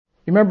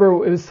You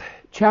remember it was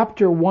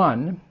chapter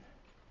 1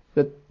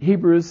 that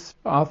Hebrews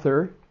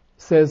author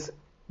says,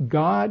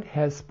 God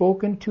has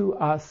spoken to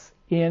us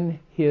in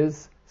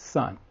His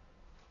Son.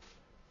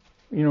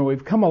 You know,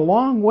 we've come a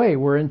long way.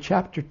 We're in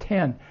chapter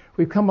 10.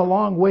 We've come a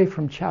long way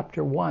from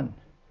chapter 1.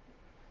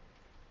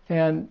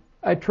 And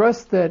I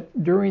trust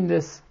that during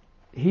this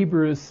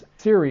Hebrews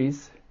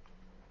series,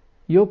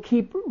 you'll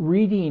keep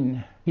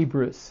reading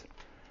Hebrews.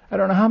 I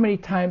don't know how many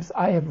times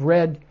I have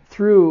read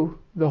through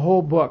the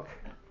whole book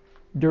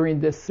during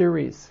this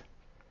series,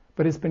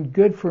 but it's been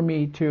good for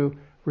me to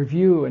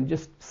review and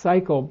just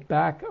cycle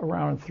back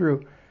around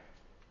through.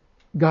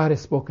 God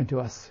has spoken to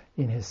us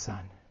in His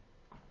Son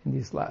in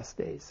these last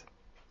days.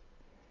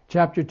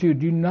 Chapter 2,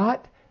 do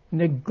not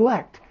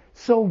neglect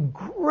so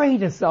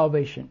great a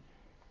salvation.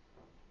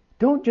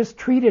 Don't just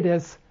treat it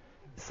as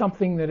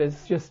something that is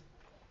just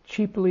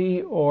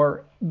cheaply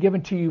or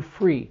given to you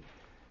free.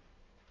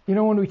 You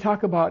know, when we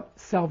talk about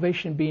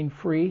salvation being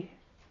free,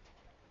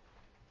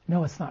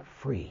 no, it's not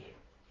free.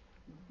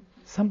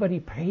 Somebody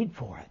paid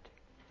for it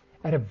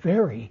at a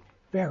very,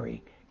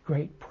 very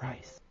great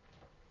price.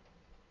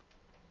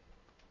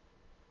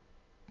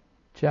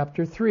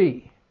 Chapter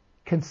 3,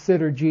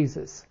 consider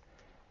Jesus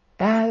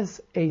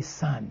as a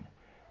son,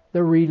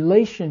 the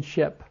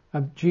relationship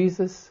of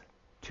Jesus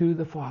to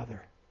the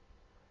Father.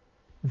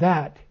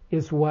 That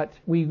is what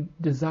we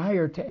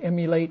desire to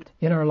emulate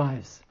in our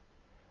lives.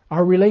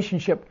 Our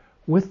relationship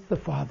with the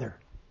Father.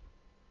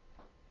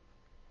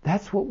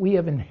 That's what we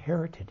have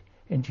inherited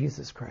in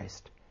Jesus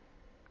Christ.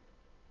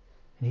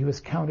 And He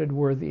was counted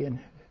worthy, and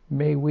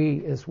may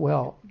we as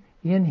well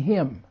in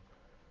Him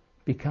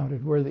be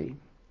counted worthy.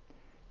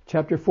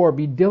 Chapter 4,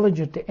 be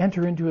diligent to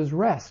enter into His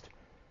rest.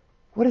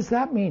 What does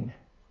that mean?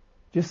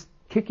 Just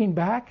kicking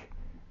back?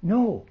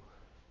 No.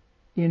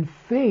 In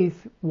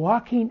faith,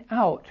 walking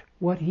out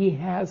what He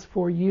has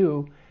for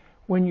you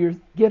when you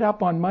get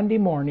up on Monday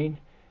morning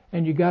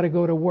and you got to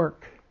go to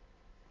work.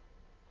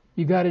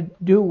 You got to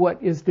do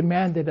what is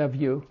demanded of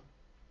you,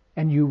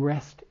 and you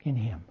rest in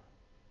Him.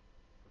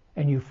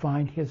 And you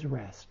find His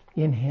rest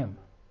in Him.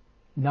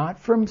 Not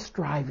from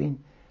striving,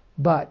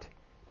 but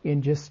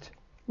in just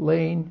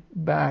laying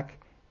back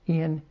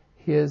in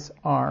His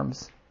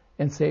arms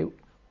and say,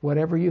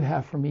 whatever you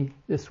have for me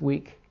this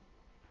week,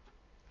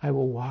 I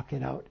will walk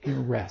it out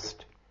in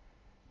rest.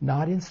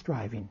 Not in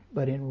striving,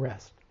 but in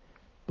rest.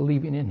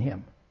 Believing in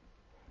Him.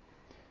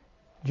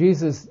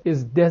 Jesus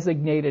is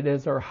designated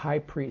as our high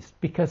priest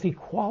because He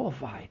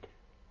qualified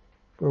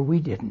where we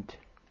didn't.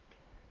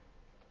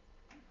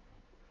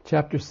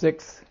 Chapter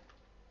 6,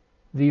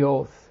 the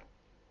oath.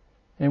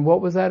 And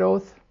what was that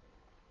oath?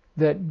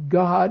 That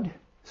God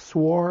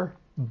swore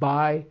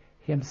by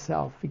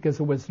Himself, because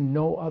there was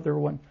no other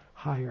one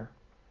higher.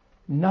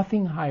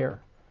 Nothing higher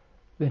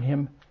than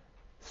Him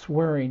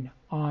swearing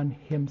on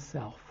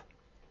Himself.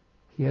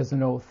 He has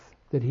an oath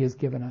that He has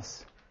given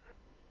us.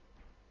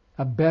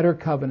 A better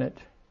covenant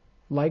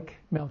like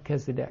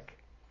Melchizedek.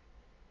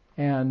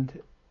 And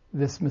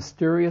this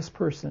mysterious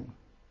person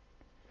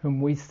whom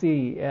we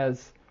see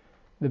as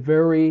the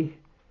very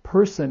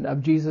person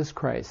of Jesus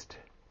Christ,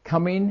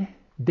 coming,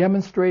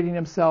 demonstrating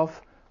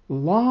Himself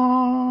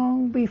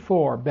long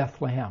before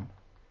Bethlehem,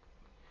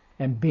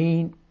 and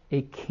being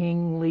a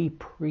kingly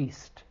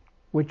priest,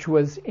 which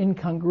was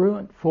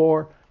incongruent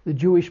for the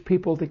Jewish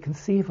people to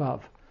conceive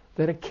of,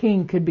 that a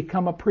king could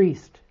become a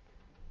priest.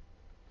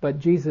 But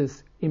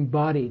Jesus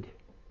embodied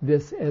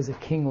this as a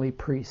kingly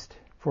priest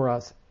for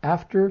us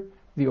after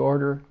the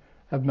order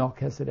of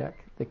Melchizedek,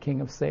 the king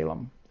of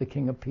Salem, the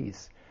king of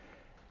peace.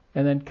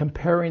 And then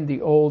comparing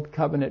the old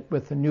covenant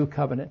with the new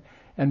covenant.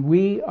 And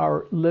we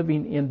are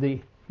living in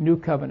the new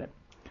covenant.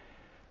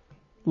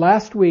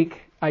 Last week,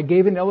 I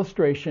gave an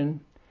illustration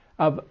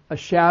of a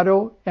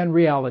shadow and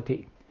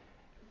reality.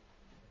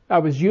 I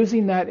was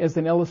using that as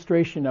an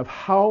illustration of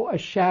how a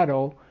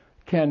shadow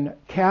can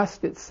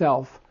cast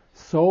itself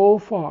so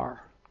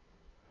far.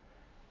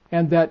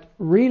 And that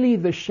really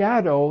the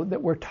shadow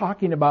that we're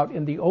talking about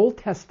in the Old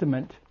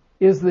Testament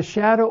is the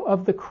shadow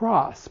of the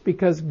cross,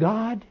 because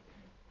God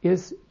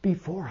is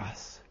before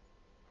us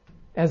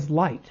as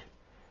light.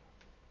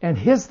 And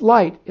His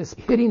light is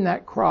hitting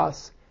that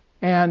cross,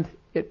 and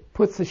it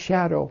puts a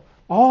shadow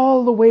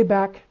all the way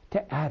back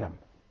to Adam.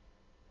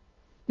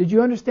 Did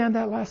you understand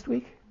that last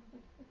week?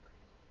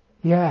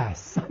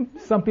 Yes,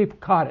 some people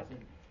caught it.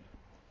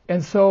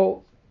 And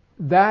so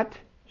that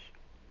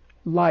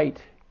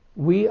light,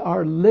 we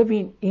are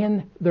living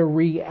in the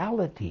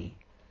reality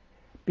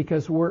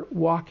because we're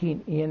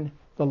walking in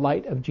the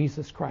light of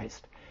Jesus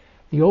Christ.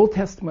 The Old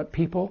Testament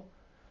people,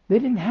 they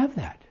didn't have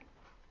that.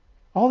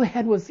 All they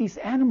had was these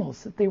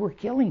animals that they were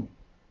killing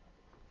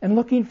and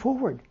looking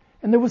forward.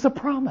 And there was a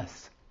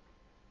promise.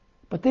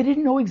 But they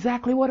didn't know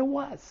exactly what it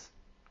was.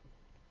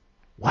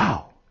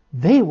 Wow,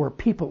 they were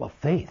people of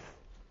faith.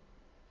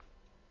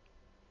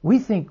 We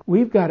think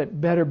we've got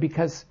it better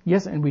because,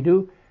 yes, and we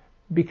do,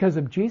 because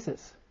of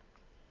Jesus.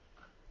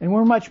 And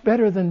we're much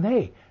better than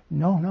they.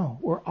 No,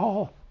 we're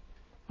all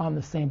on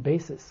the same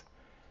basis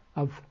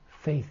of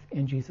faith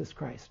in Jesus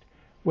Christ.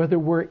 whether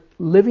we're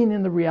living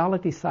in the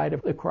reality side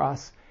of the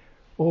cross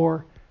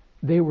or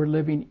they were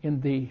living in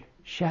the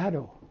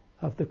shadow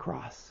of the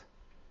cross.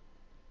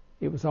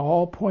 It was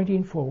all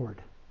pointing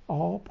forward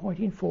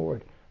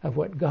of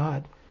what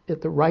God,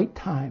 at the right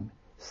time,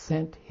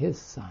 sent his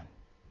Son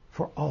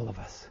for all of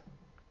us.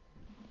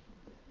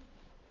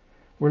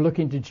 We're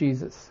looking to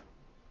Jesus.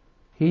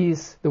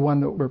 He's the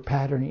one that we're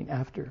patterning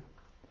after.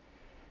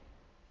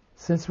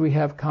 Since we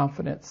have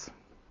confidence.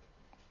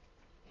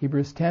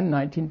 Hebrews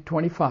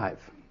 10:19-25.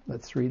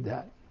 Let's read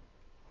that.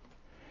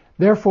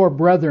 Therefore,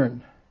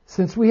 brethren,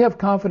 since we have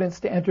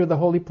confidence to enter the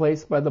holy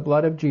place by the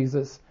blood of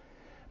Jesus,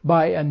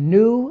 by a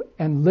new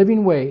and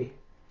living way,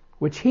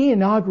 which he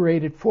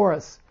inaugurated for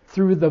us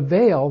through the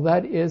veil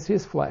that is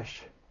his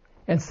flesh.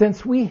 And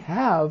since we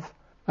have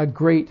a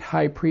great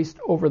high priest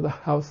over the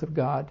house of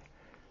God,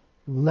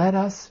 let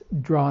us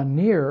draw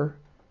near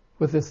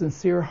with a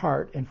sincere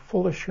heart and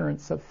full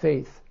assurance of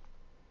faith,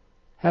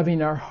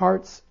 having our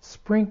hearts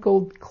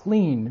sprinkled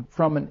clean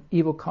from an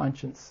evil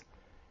conscience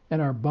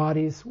and our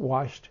bodies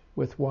washed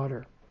with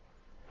water.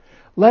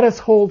 Let us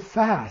hold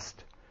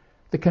fast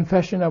the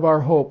confession of our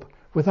hope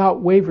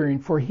without wavering,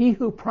 for he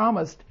who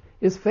promised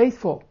is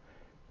faithful.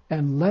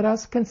 And let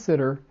us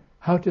consider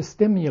how to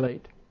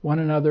stimulate one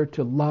another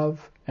to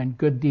love and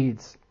good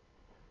deeds,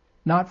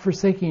 not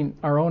forsaking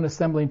our own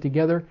assembling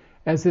together,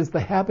 as is the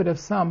habit of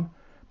some,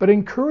 but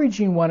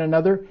encouraging one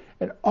another,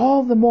 and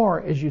all the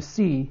more as you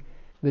see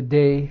the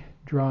day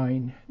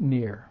drawing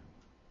near.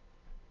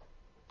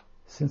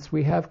 Since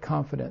we have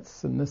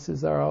confidence, and this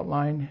is our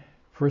outline,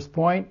 first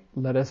point,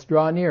 let us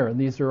draw near. And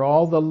these are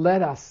all the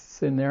let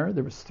us in there.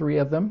 There was 3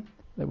 of them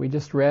that we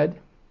just read.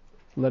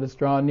 Let us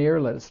draw near,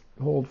 let us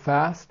hold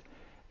fast,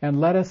 and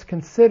let us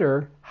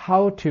consider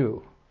how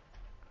to.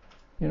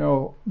 You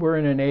know, we're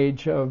in an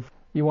age of,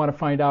 you want to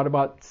find out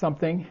about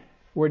something,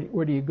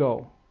 where do you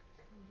go?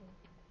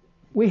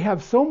 We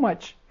have so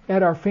much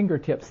at our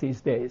fingertips these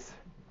days.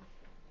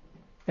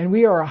 And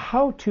we are a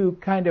how-to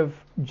kind of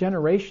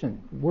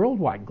generation,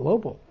 worldwide,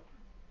 global.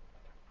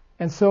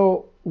 And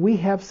so we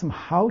have some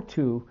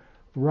how-to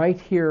right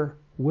here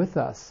with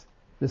us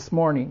this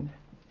morning.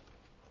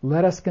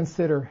 Let us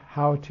consider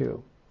how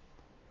to.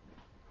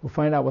 We'll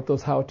find out what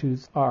those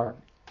how-tos are.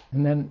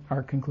 And then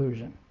our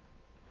conclusion.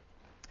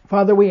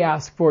 Father, we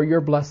ask for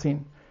your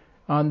blessing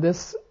on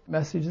this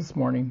message this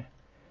morning.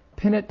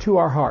 Pin it to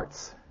our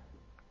hearts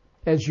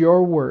as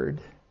your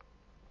word,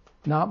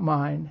 not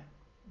mine,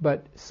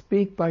 but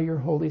speak by your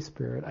Holy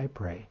Spirit, I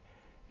pray.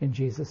 In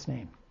Jesus'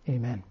 name,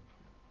 amen.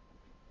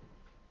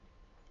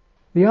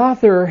 The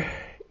author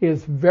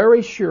is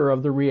very sure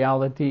of the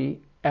reality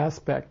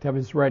aspect of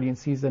his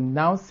writings. He's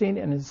announcing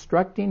and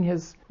instructing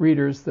his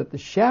readers that the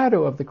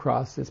shadow of the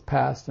cross is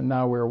past, and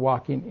now we're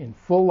walking in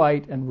full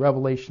light and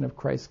revelation of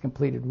Christ's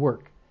completed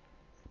work.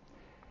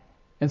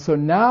 And so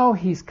now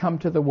he's come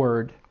to the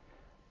word,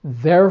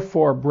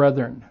 therefore,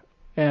 brethren.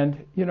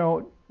 And, you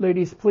know,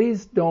 ladies,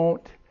 please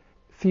don't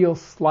feel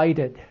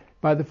slighted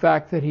by the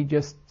fact that he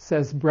just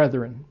says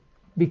brethren,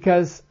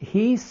 because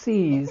he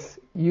sees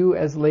you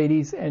as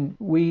ladies and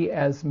we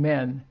as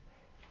men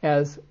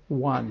as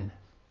one.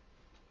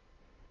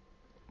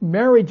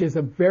 Marriage is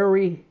a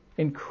very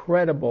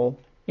incredible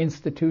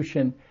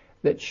institution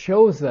that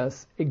shows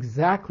us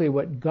exactly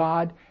what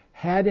God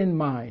had in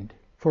mind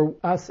for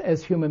us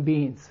as human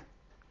beings.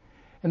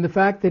 And the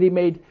fact that he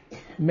made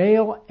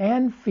male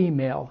and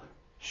female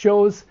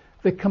shows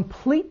the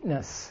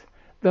completeness,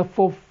 the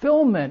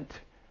fulfillment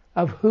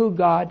of who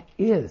God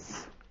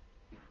is.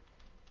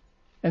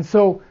 And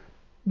so,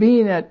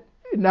 being at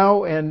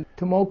Now and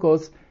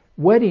Tomoko's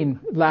wedding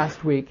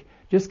last week,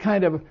 just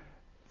kind of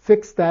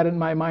fixed that in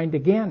my mind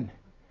again.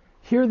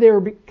 Here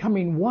they're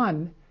becoming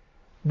one.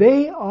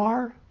 They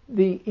are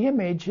the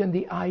image and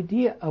the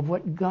idea of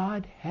what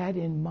God had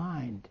in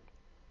mind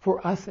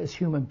for us as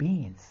human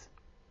beings.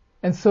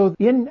 And so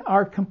in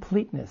our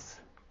completeness,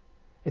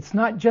 it's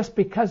not just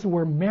because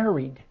we're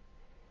married,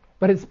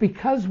 but it's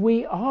because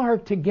we are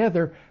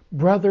together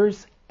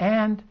brothers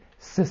and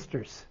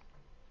sisters.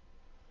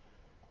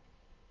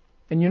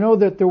 And you know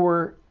that there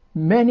were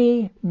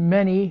many,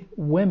 many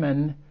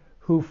women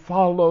who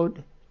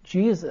followed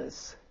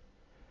Jesus.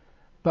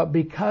 But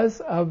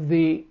because of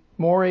the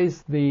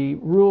mores, the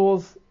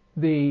rules,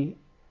 the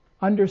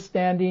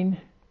understanding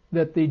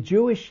that the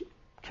Jewish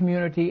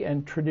community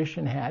and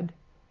tradition had,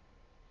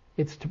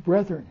 it's to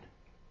brethren.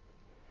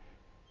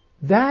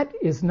 That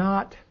is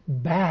not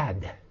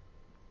bad.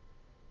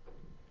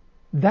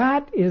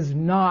 That is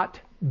not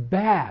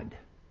bad.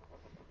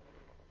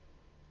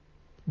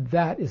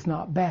 That is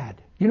not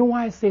bad. You know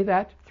why I say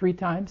that 3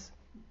 times?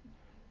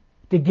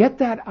 To get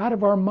that out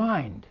of our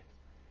mind.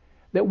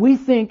 That we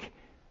think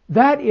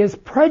that is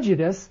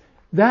prejudice,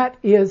 that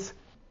is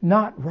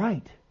not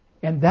right.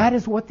 And that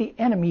is what the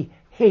enemy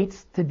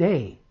hates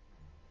today.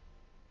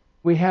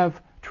 We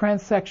have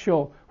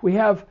transsexual, we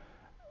have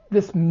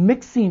this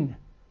mixing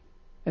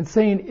and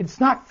saying it's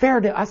not fair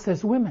to us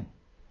as women.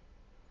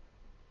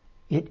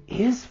 It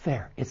is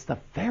fair. It's the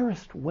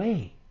fairest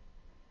way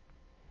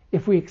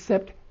if we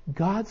accept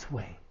God's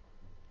way.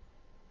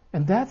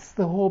 And that's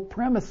the whole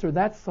premise, or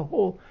that's the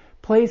whole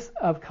place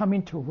of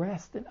coming to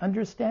rest and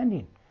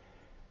understanding.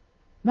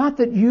 Not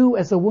that you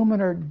as a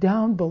woman are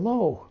down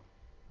below.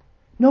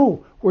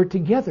 No, we're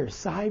together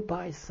side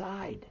by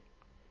side,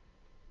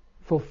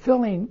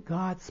 fulfilling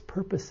God's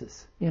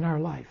purposes in our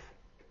life.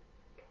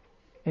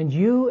 And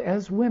you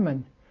as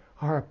women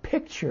are a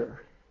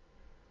picture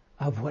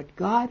of what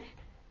God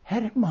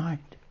had in mind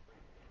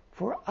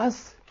for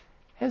us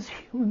as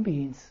human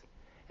beings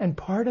and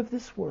part of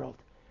this world,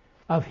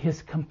 of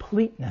His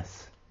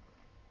completeness.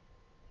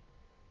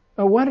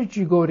 Now, why don't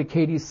you go to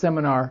Katie's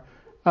seminar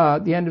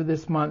at the end of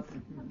this month,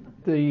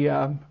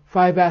 the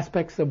 5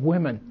 aspects of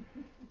women.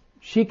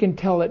 She can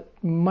tell it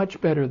much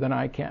better than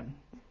I can.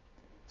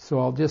 So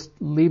I'll just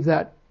leave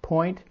that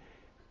point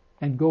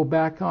and go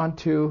back on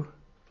to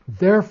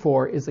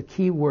therefore is a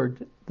key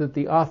word that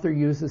the author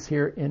uses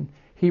here in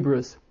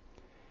Hebrews.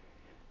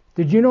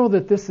 Did you know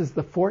that this is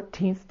the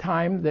 14th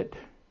time that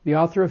the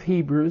author of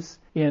Hebrews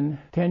in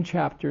 10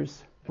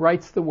 chapters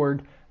writes the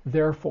word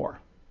therefore?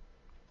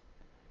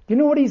 Do you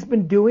know what he's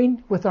been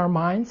doing with our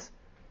minds?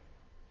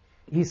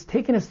 He's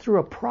taken us through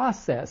a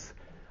process,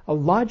 a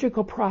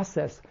logical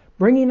process,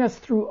 bringing us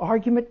through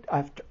argument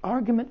after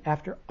argument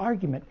after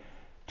argument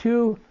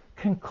to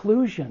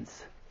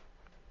conclusions.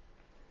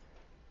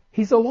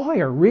 He's a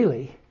lawyer,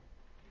 really,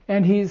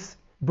 and he's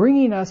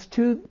bringing us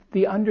to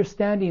the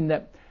understanding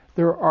that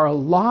there are a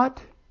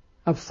lot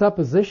of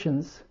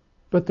suppositions,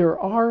 but there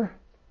are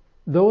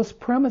those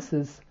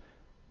premises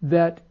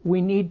that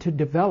we need to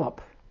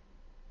develop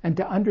and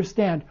to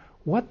understand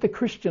what the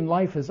Christian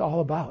life is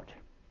all about.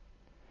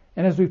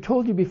 And as we've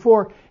told you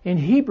before, in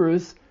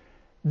Hebrews,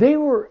 they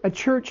were a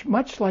church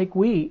much like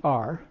we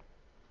are,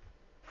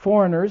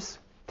 foreigners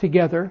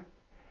together,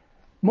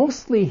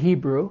 mostly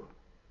Hebrew,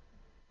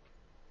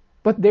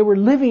 but they were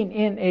living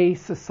in a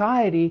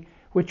society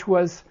which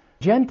was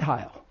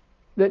Gentile.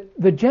 That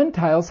the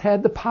Gentiles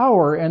had the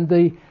power and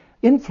the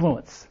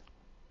influence.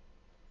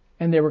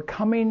 And they were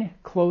coming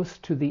close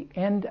to the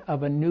end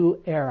of a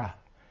new era.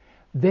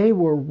 They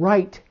were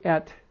right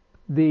at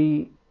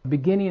the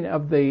beginning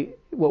of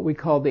what we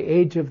call the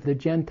age of the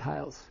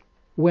Gentiles,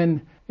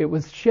 when it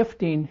was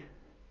shifting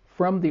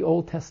from the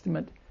Old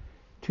Testament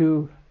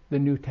to the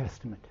New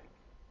Testament,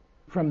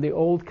 from the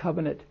Old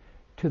Covenant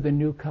to the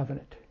New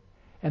Covenant.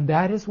 And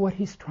that is what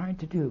he's trying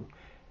to do,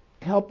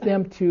 help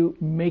them to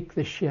make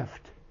the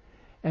shift.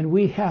 And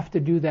we have to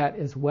do that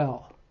as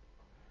well,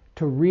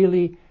 to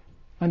really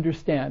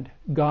understand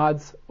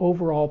God's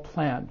overall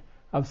plan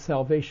of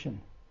salvation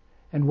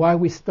and why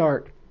we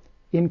start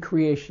in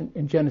creation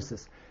in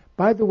Genesis.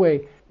 By the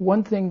way,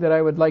 one thing that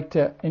I would like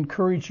to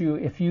encourage you,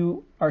 if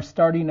you are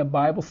starting a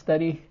Bible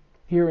study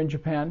here in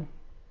Japan,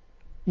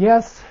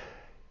 yes,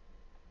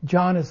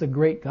 John is a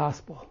great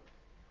gospel.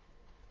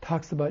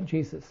 Talks about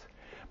Jesus.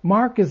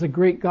 Mark is a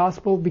great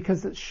gospel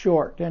because it's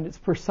short and it's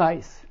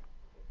precise.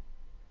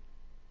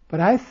 But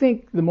I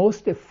think the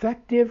most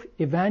effective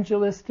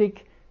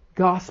evangelistic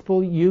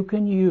gospel you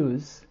can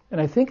use,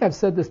 and I think I've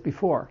said this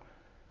before,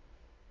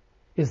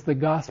 is the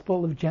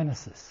gospel of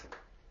Genesis.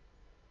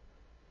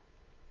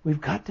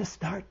 We've got to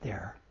start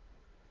there,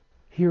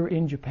 here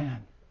in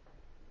Japan,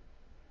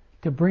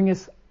 to bring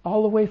us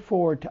all the way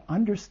forward to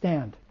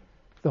understand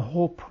the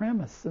whole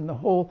premise and the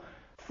whole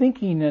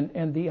thinking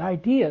and the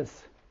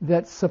ideas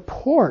that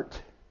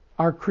support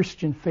our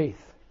Christian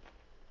faith.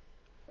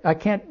 I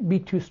can't be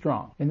too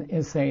strong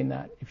in saying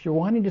that. If you're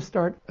wanting to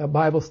start a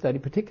Bible study,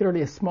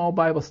 particularly a small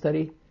Bible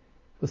study,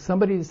 with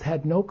somebody who's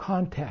had no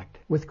contact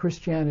with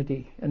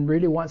Christianity and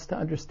really wants to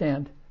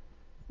understand,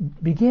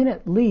 begin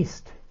at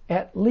least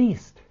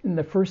in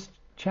the first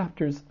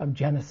chapters of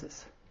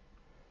Genesis,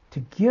 to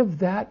give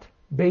that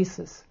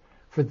basis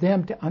for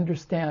them to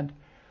understand,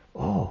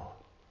 oh,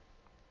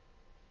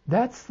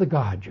 that's the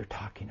God you're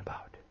talking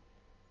about.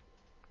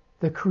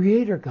 The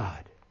Creator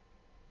God.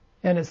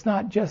 And it's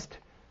not just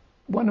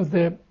one of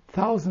the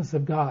thousands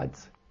of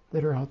gods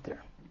that are out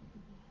there.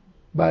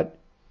 But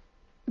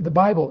the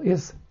Bible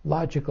is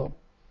logical.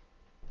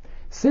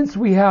 Since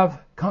we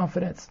have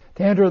confidence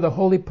to enter the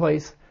holy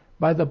place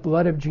by the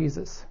blood of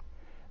Jesus,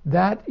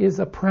 that is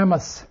a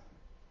premise.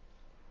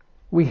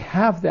 We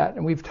have that,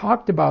 and we've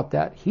talked about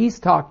that. He's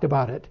talked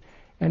about it,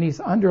 and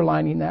he's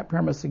underlining that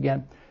premise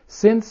again.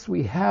 Since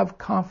we have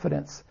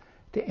confidence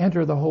to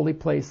enter the holy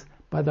place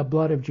by the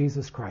blood of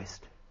Jesus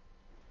Christ.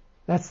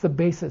 That's the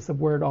basis of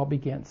where it all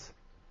begins.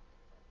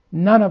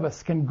 None of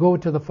us can go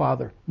to the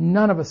Father.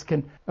 None of us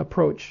can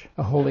approach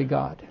a holy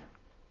God.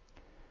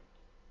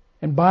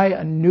 And by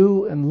a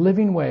new and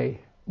living way,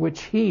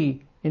 which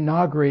He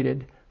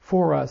inaugurated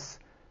for us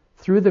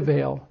through the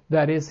veil,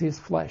 that is His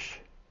flesh.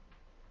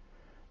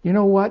 You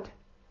know what?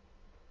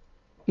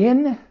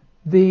 In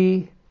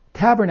the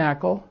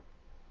tabernacle,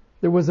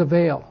 there was a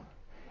veil.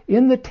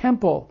 In the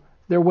temple,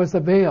 there was a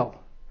veil.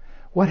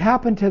 What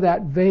happened to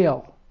that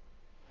veil?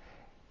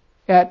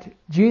 At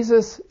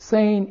Jesus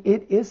saying,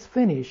 "It is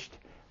finished,"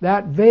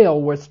 that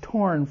veil was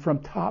torn from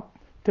top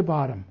to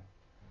bottom,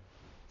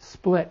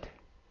 split,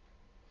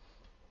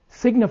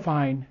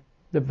 signifying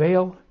the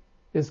veil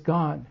is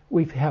gone.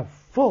 We have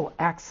full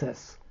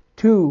access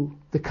to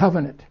the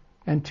covenant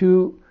and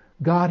to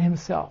God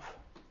himself.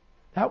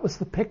 That was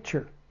the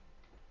picture.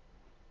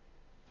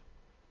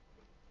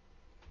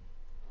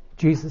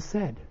 Jesus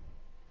said,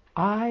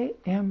 I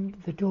am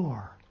the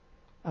door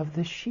of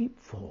the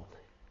sheepfold.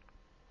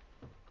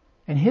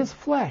 And his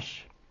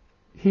flesh,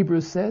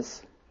 Hebrews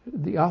says,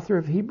 the author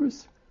of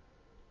Hebrews,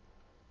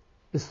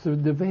 is through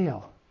the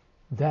veil.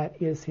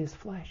 That is his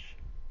flesh.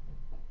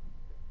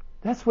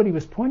 That's what he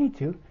was pointing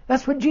to.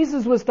 That's what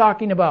Jesus was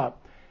talking about.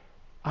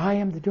 I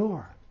am the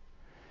door.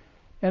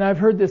 And I've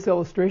heard this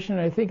illustration,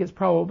 and I think it's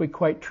probably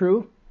quite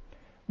true,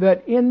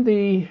 that in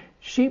the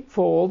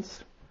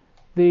sheepfolds,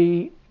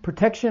 the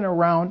protection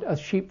around a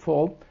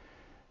sheepfold,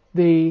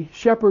 the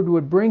shepherd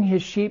would bring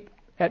his sheep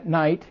at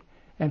night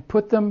and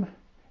put them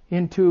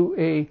into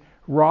a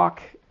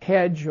rock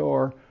hedge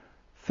or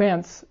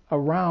fence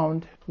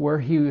around where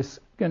he was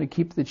going to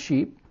keep the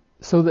sheep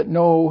so that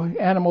no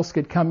animals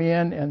could come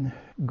in and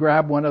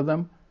grab one of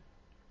them.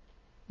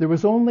 There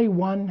was only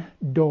one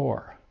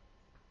door.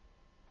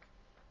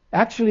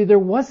 Actually, there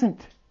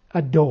wasn't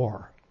a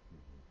door.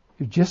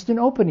 It was just an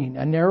opening,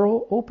 a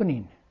narrow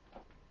opening.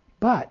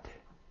 But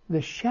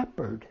the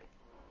shepherd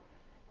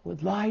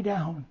would lie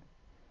down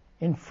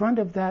in front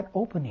of that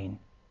opening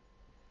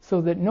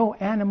so that no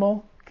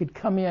animal could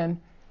come in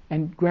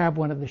and grab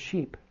one of the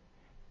sheep.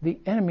 The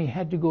enemy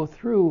had to go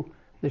through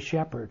the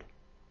shepherd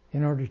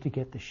in order to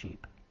get the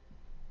sheep.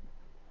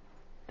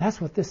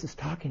 That's what this is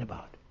talking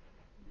about.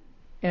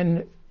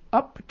 And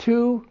up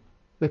to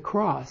the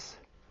cross,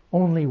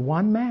 only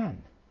one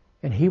man.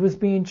 And he was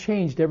being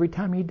changed every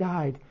time he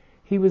died.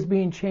 He was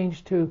being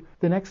changed to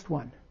the next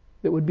one.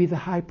 That would be the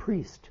high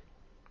priest.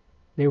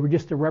 They were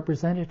just a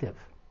representative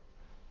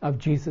of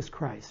Jesus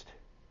Christ.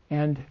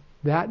 And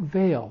that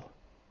veil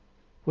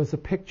was a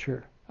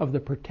picture of the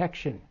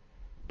protection.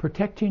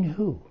 Protecting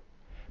who?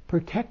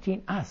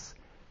 Protecting us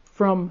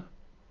from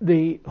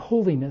the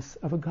holiness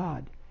of a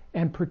God,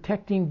 and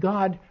protecting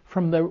God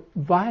from the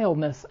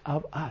vileness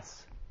of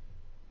us.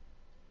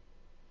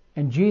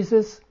 And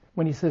Jesus,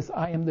 when he says,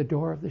 I am the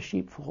door of the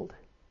sheepfold,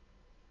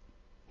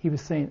 he was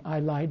saying,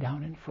 I lie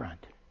down in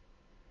front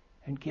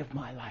and give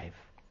my life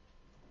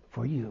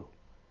for you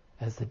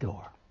as the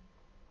door.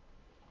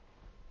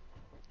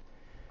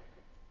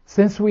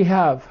 Since we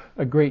have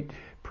a great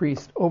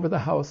priest over the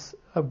house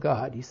of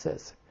God, he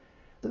says,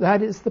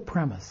 that is the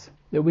premise,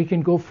 that we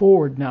can go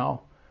forward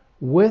now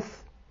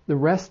with the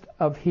rest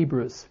of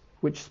Hebrews,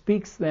 which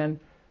speaks then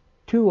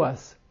to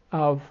us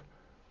of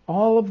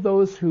all of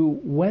those who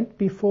went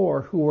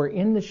before, who were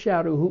in the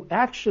shadow, who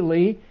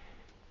actually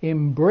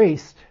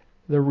embraced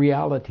the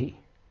reality.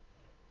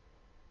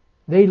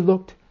 They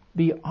looked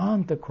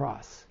beyond the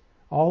cross.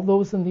 All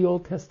those in the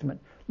Old Testament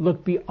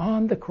looked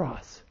beyond the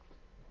cross.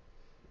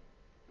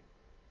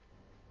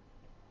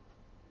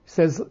 It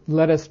says,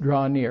 let us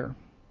draw near.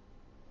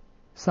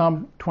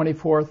 Psalm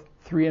 24,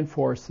 3 and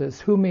 4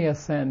 says, who may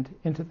ascend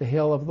into the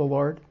hill of the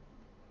Lord?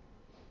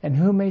 And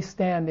who may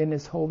stand in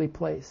his holy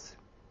place?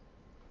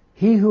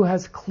 He who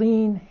has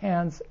clean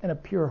hands and a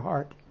pure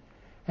heart,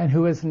 and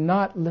who has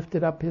not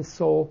lifted up his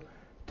soul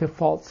to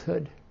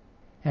falsehood,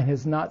 and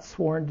has not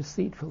sworn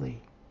deceitfully.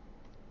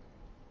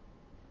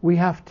 We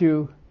have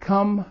to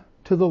come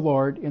to the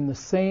Lord in the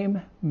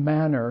same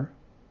manner,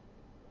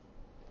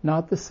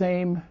 not the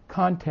same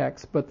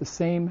context, but the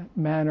same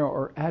manner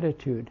or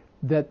attitude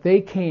that they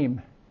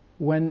came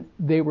when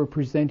they were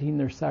presenting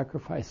their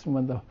sacrifice and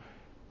when the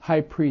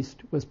high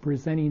priest was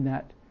presenting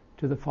that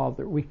to the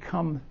Father. We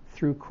come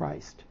through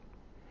Christ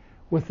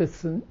with a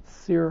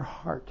sincere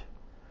heart,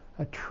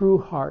 a true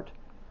heart,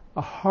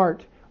 a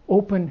heart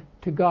open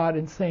to God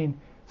and saying,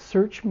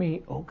 search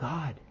me, O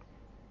God,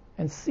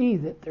 and see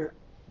that there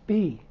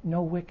be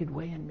no wicked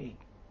way in me.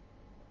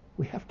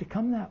 We have to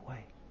come that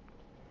way.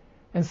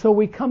 And so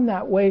we come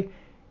that way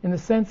in the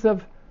sense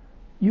of,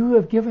 you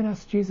have given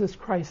us Jesus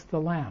Christ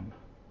the Lamb,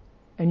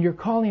 and you're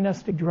calling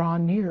us to draw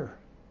near.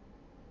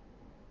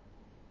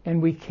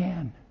 And we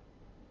can.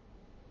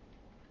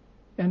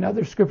 And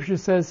other scripture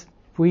says,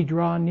 if we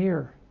draw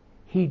near,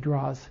 he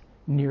draws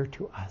near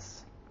to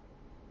us.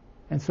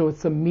 And so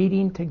it's a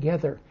meeting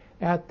together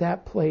at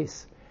that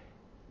place,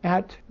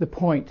 at the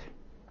point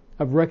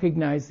of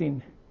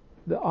recognizing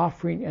the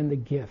offering and the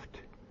gift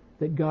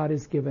that God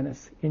has given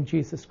us in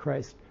Jesus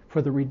Christ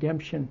for the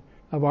redemption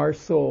of our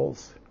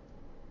souls,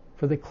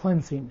 for the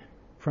cleansing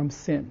from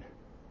sin.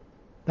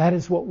 That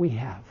is what we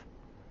have.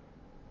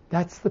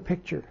 That's the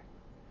picture.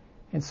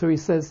 And so he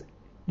says,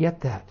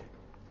 get that.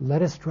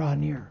 Let us draw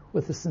near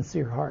with a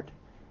sincere heart,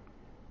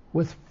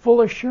 with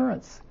full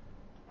assurance,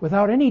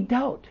 without any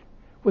doubt,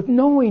 with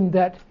knowing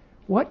that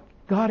what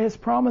God has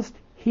promised,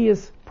 he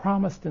has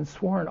promised and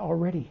sworn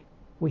already.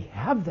 We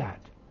have that.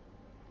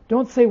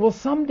 Don't say, well,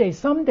 someday.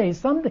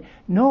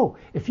 No,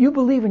 if you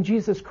believe in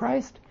Jesus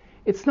Christ,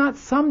 it's not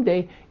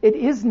someday, it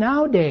is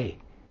nowday.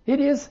 It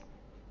is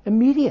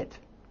immediate.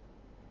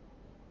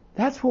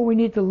 That's where we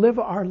need to live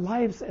our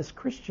lives as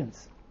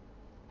Christians.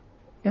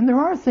 And there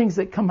are things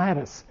that come at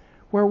us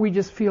where we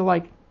just feel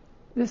like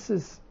this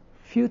is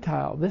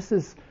futile. This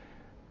is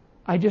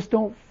I just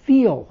don't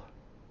feel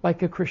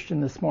like a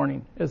Christian this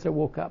morning as I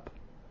woke up.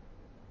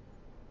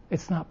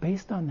 It's not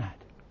based on that.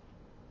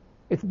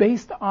 It's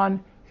based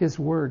on His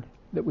Word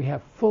that we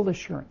have full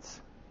assurance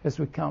as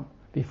we come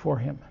before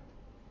Him.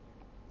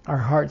 Our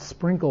hearts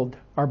sprinkled,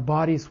 our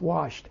bodies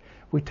washed.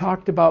 We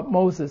talked about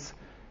Moses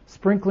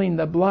sprinkling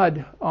the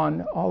blood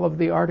on all of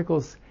the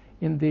articles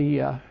in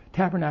the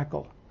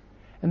tabernacle.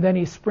 And then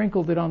he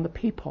sprinkled it on the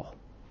people.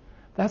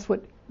 That's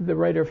what the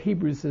writer of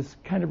Hebrews is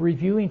kind of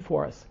reviewing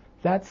for us.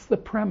 That's the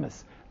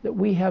premise, that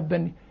we have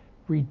been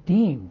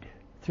redeemed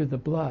through the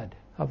blood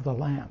of the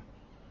Lamb.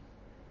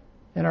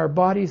 And our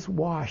bodies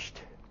washed.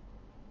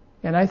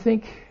 And I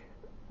think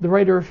the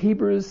writer of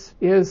Hebrews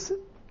is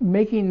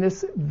making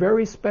this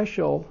very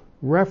special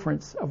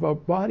reference of our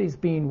bodies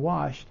being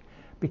washed,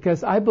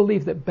 because I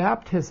believe that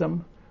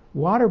baptism,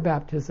 water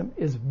baptism,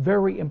 is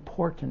very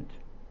important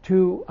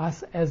to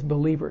us as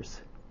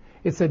believers.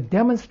 It's a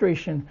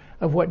demonstration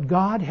of what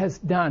God has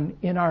done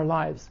in our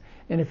lives.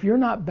 And if you're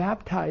not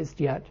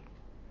baptized yet,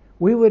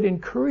 we would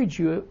encourage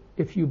you,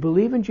 if you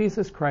believe in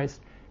Jesus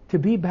Christ, to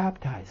be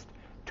baptized,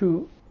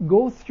 to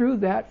go through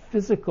that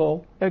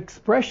physical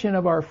expression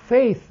of our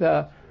faith,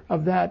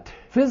 of that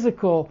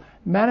physical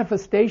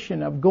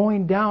manifestation of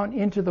going down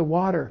into the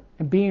water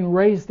and being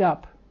raised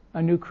up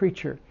a new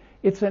creature.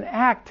 It's an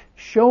act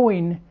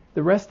showing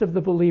the rest of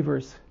the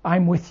believers,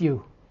 I'm with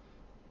you.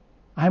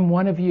 I'm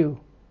one of you,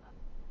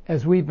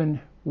 as we've been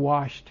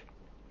washed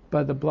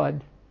by the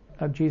blood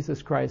of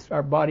Jesus Christ.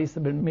 Our bodies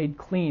have been made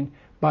clean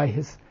by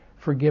His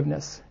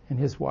forgiveness and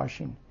His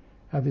washing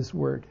of His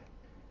Word.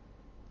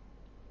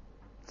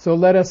 So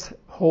let us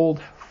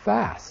hold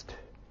fast.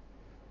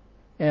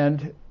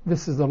 And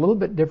this is a little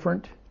bit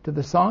different to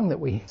the song that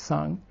we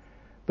sung,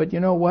 but you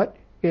know what?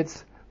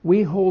 It's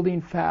we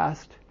holding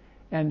fast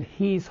and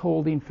He's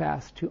holding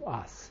fast to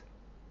us.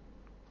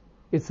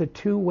 It's a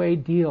two-way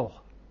deal.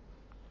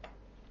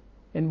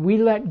 And we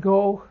let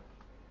go,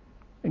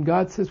 and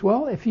God says,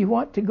 well, if you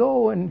want to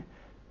go and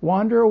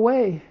wander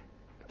away,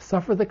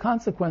 suffer the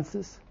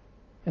consequences.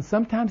 And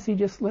sometimes He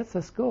just lets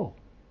us go.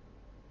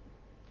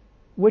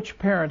 Which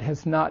parent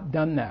has not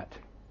done that?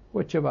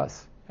 Which of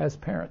us as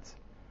parents?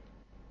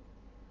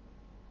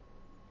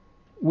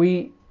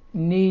 We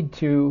need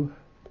to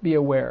be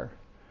aware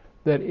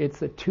that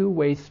it's a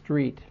two-way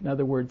street. In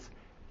other words,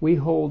 we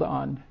hold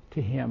on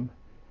to Him,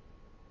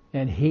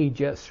 and He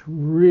just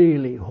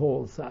really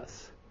holds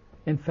us.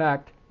 In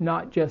fact,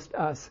 not just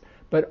us,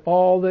 but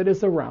all that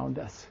is around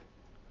us.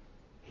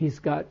 He's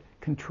got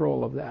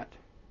control of that.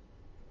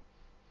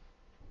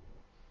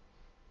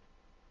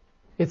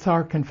 It's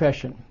our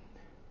confession.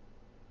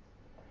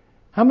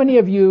 How many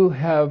of you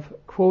have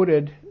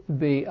quoted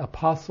the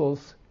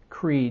Apostles'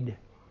 Creed?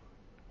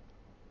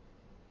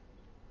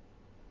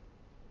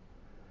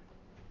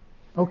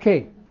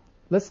 Okay,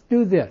 let's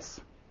do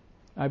this.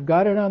 I've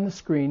got it on the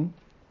screen.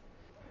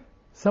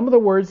 Some of the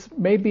words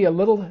may be a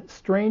little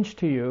strange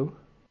to you,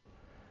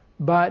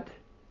 but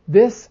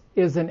this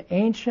is an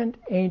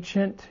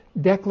ancient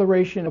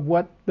declaration of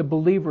what the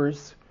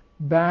believers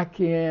back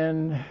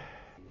in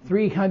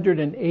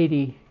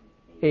 380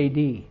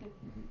 AD.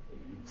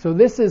 So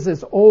this is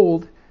as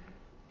old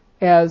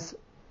as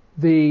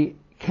the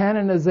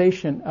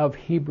canonization of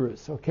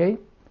Hebrews, okay?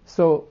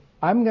 So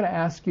I'm going to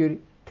ask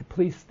you to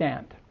please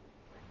stand.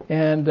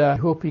 And I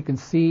hope you can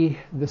see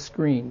the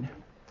screen.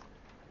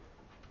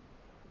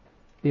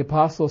 The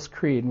Apostles'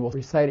 Creed, and we'll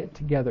recite it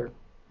together.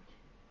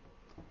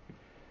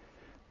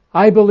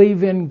 I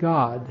believe in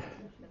God,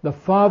 the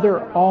Father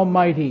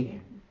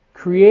Almighty,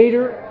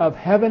 creator of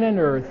heaven and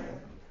earth.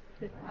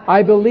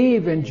 I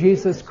believe in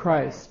Jesus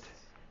Christ,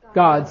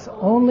 God's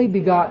only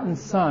begotten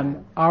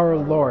Son, our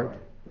Lord,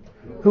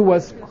 who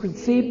was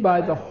conceived by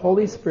the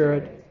Holy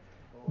Spirit,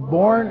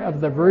 born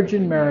of the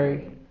Virgin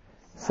Mary,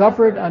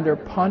 suffered under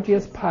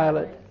Pontius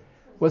Pilate,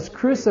 was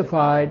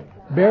crucified,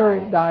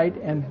 died,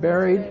 and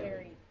buried,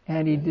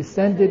 and He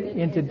descended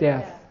into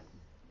death.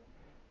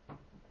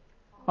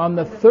 On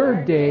the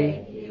third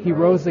day, He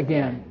rose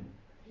again.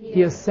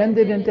 He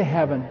ascended into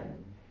heaven.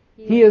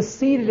 He is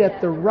seated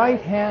at the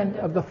right hand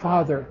of the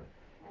Father,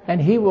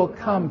 and He will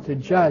come to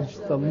judge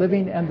the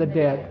living and the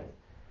dead.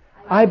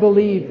 I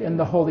believe in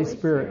the Holy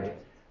Spirit,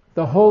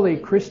 the holy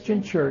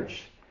Christian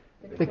Church,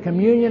 the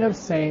communion of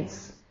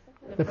saints,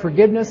 the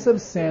forgiveness of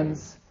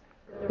sins,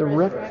 the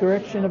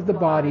resurrection of the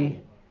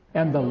body,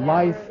 and the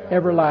life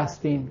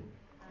everlasting.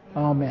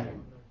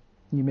 Amen.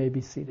 You may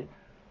be seated.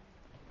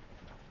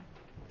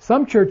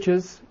 Some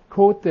churches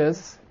quote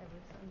this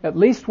at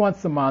least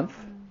once a month,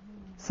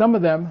 some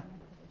of them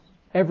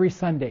every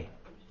Sunday.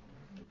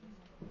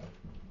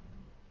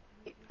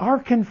 Our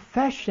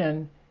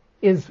confession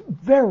is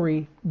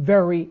very,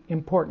 very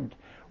important.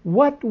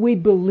 What we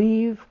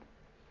believe,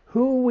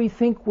 who we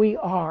think we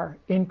are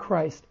in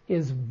Christ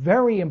is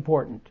very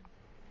important.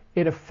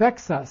 It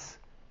affects us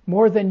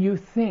more than you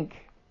think.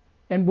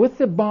 And with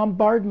the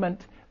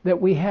bombardment that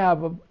we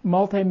have of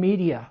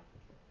multimedia,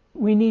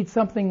 we need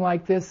something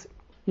like this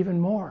even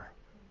more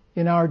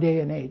in our day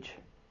and age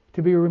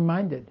to be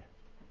reminded.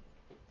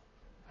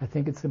 I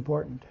think it's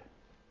important.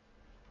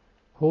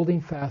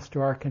 holding fast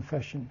to our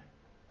confession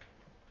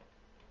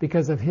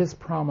because of His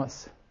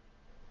promise.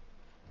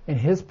 And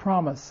His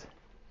promise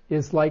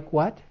is like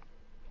what?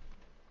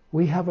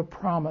 We have a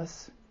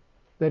promise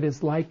that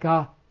is like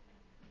a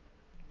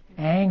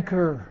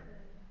anchor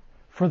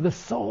for the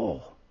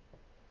soul.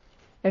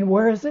 And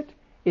where is it?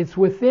 It's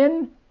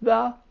within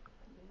the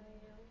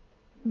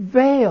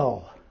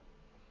veil.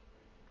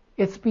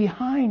 It's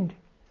behind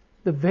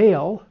the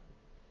veil.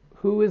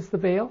 Who is the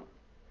veil?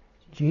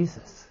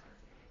 Jesus.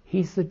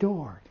 He's the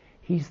door.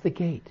 He's the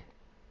gate.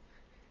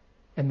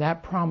 And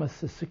that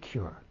promise is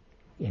secure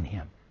in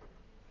Him.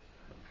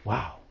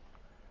 Wow.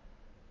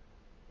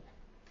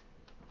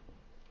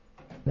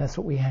 That's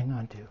what we hang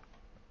on to.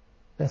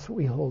 That's what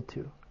we hold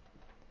to.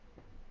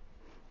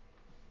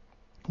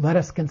 Let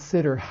us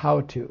consider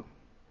how to.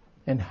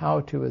 And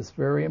how to is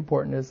very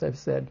important, as I've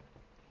said.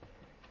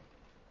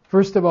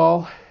 First of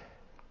all,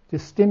 to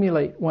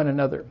stimulate one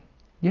another.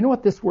 You know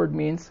what this word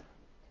means?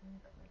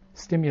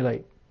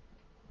 Stimulate.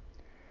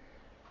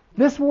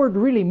 This word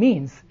really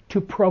means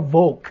to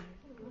provoke.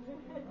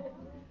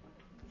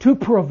 To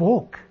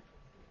provoke.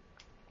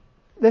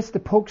 That's to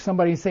poke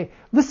somebody and say,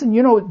 listen,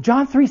 you know,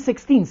 John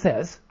 3:16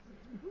 says,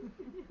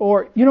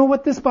 or you know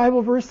what this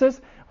Bible verse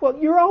says? Well,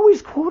 you're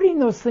always quoting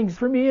those things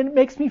for me and it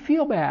makes me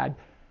feel bad.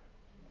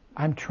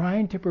 I'm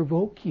trying to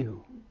provoke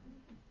you.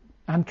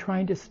 I'm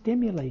trying to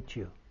stimulate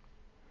you.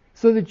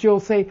 So that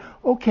you'll say,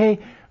 okay,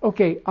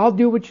 I'll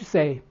do what you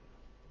say.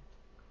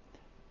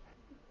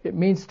 It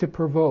means to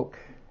provoke.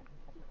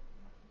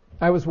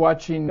 I was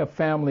watching a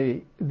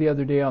family the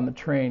other day on the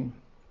train.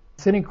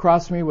 Sitting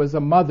across from me was a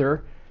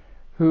mother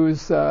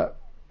who's a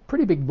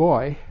pretty big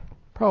boy,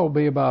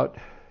 probably about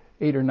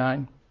 8 or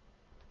 9,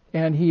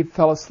 and he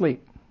fell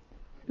asleep.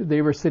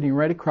 They were sitting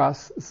right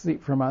across the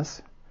seat from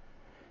us.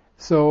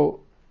 So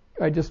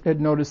I just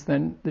had noticed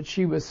then that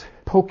she was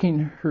poking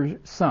her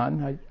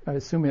son. I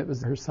assume it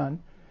was her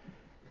son.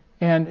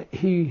 And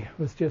he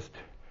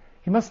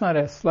must not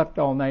have slept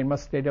all night,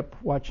 must have stayed up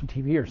watching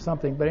TV or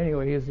something. But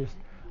anyway, he was just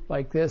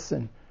like this.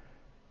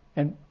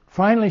 And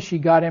finally she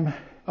got him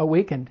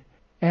awakened.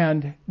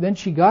 And then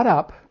she got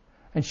up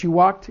and she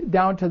walked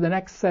down to the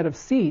next set of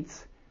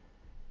seats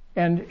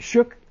and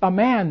shook a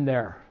man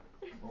there.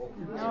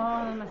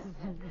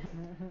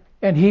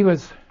 And he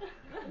was...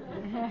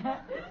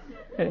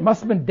 It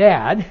must have been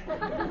Dad.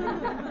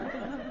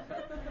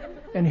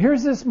 And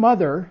here's this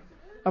mother,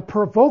 a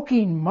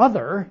provoking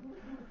mother,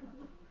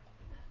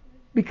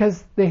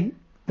 because they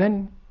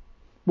then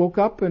woke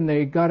up and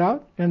they got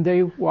out and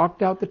they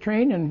walked out the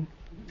train and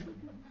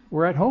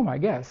were at home, I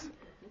guess.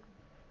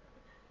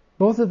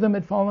 Both of them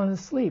had fallen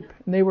asleep,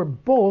 and they were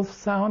both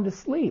sound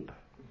asleep.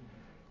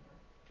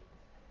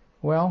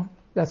 Well,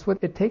 that's what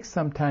it takes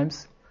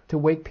sometimes to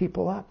wake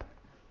people up.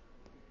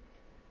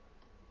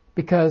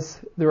 Because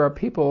there are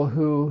people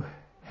who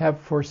have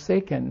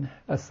forsaken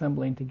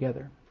assembling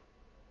together.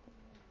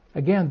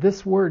 Again,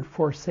 this word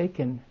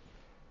forsaken,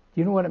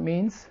 do you know what it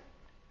means?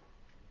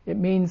 It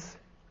means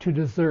to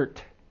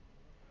desert.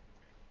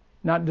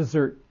 Not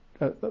desert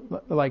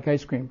like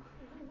ice cream,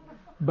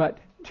 but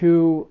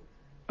to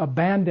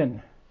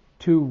abandon,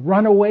 to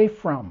run away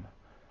from,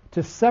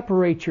 to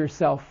separate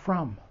yourself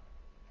from.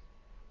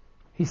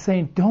 He's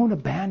saying, don't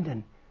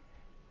abandon,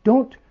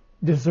 don't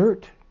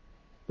desert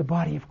the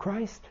body of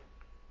Christ.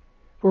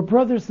 We're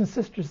brothers and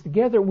sisters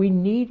together. We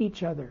need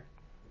each other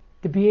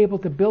to be able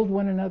to build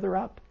one another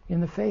up in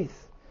the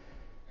faith.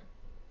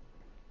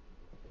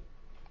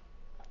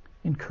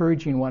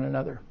 Encouraging one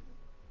another.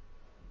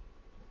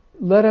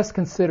 Let us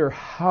consider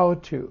how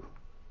to.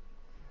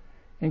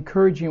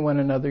 Encouraging one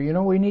another. You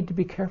know, we need to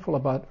be careful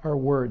about our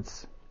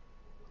words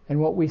and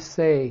what we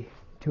say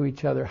to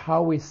each other,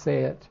 how we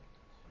say it.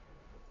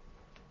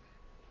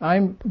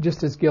 I'm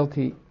just as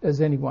guilty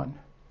as anyone.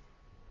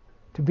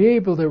 To be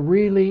able to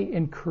really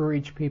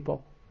encourage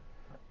people.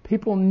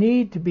 People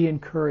need to be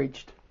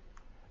encouraged.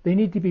 They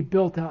need to be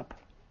built up.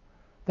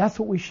 That's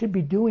what we should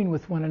be doing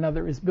with one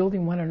another, is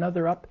building one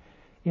another up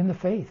in the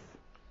faith.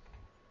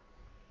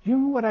 Do you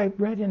know what I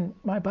read in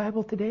my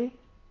Bible today?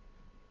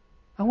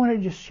 I want to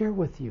just share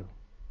with you.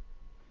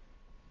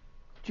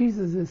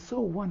 Jesus is so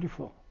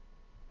wonderful.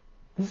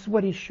 This is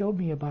what He showed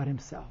me about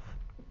Himself.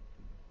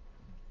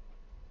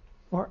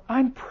 Or,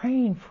 I'm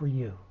praying for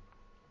you.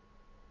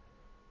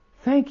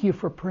 Thank you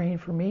for praying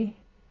for me.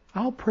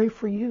 I'll pray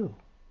for you.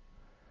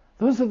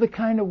 Those are the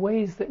kind of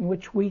ways that in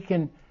which we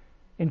can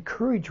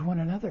encourage one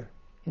another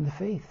in the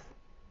faith.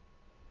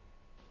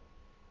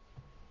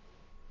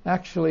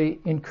 Actually,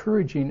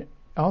 encouraging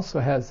also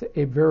has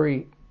a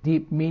very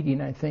deep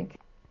meaning, I think.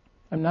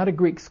 I'm not a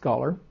Greek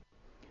scholar,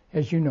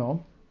 as you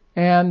know,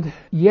 and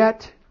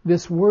yet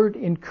this word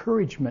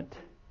encouragement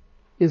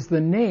is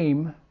the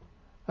name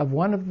of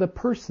one of the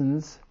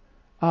persons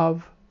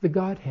of the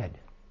Godhead.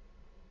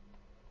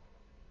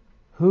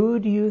 Who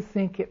do you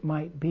think it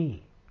might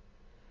be?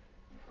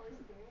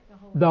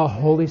 The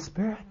Holy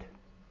Spirit.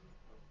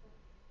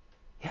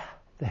 Yeah,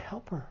 the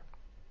helper.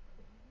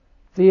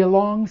 The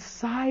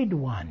alongside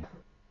one.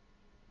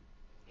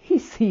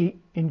 He's the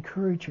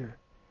encourager.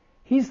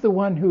 He's the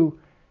one who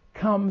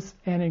comes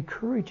and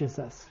encourages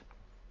us.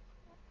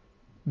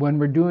 When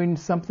we're doing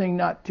something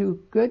not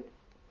too good,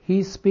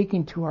 He's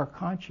speaking to our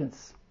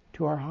conscience,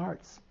 to our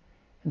hearts,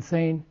 and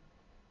saying,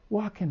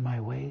 walk in my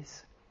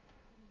ways.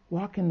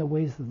 Walk in the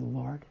ways of the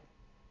Lord.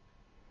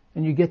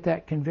 And you get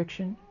that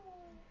conviction.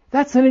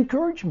 That's an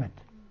encouragement.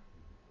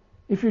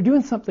 If you're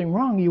doing something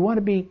wrong, you want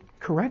to be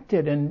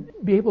corrected and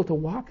be able to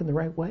walk in the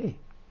right way.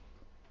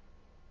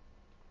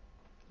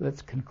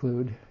 Let's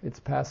conclude. It's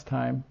past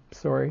time.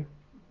 Sorry.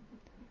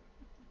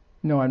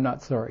 No, I'm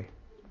not sorry.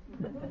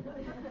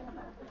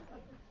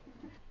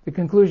 The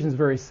conclusion is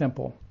very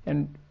simple.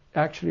 And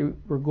actually,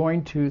 we're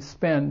going to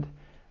spend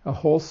a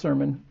whole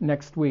sermon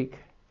next week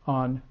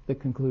on the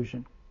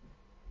conclusion.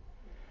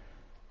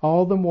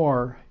 All the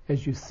more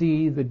as you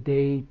see the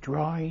day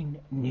drawing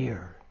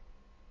near.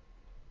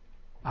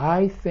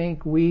 I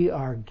think we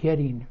are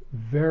getting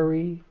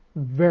very,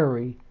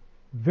 very,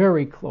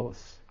 very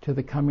close to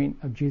the coming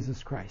of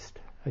Jesus Christ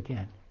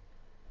again.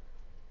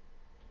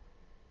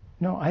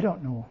 No, I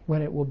don't know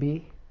when it will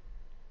be,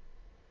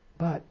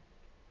 but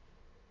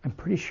I'm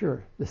pretty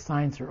sure the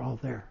signs are all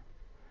there.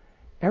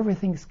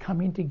 Everything's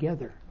coming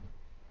together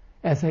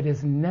as it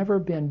has never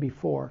been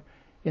before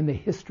in the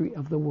history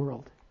of the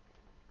world.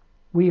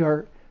 We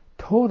are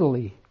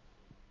totally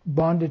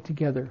bonded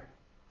together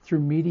through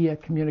media,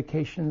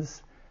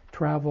 communications,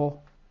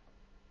 travel.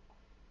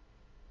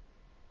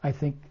 I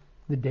think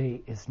the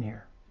day is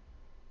near.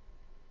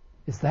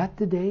 Is that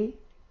the day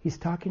he's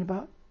talking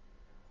about?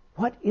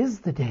 What is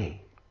the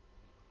day?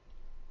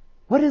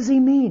 What does he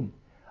mean?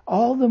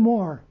 All the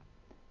more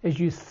as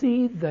you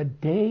see the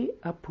day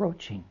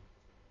approaching.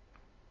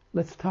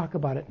 Let's talk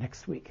about it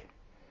next week.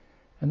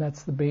 And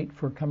that's the bait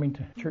for coming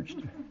to church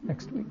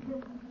next week.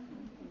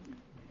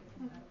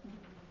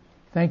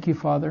 Thank you,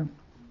 Father,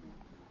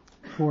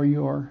 for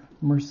your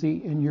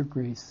mercy and your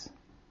grace.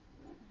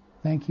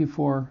 Thank you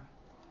for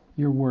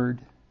your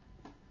word.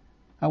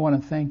 I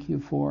want to thank you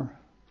for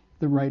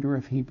the writer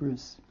of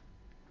Hebrews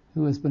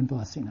who has been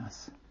blessing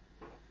us.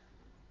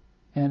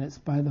 And it's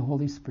by the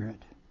Holy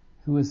Spirit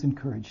who has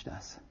encouraged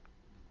us.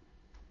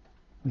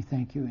 We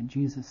thank you in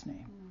Jesus'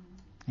 name.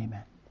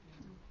 Amen.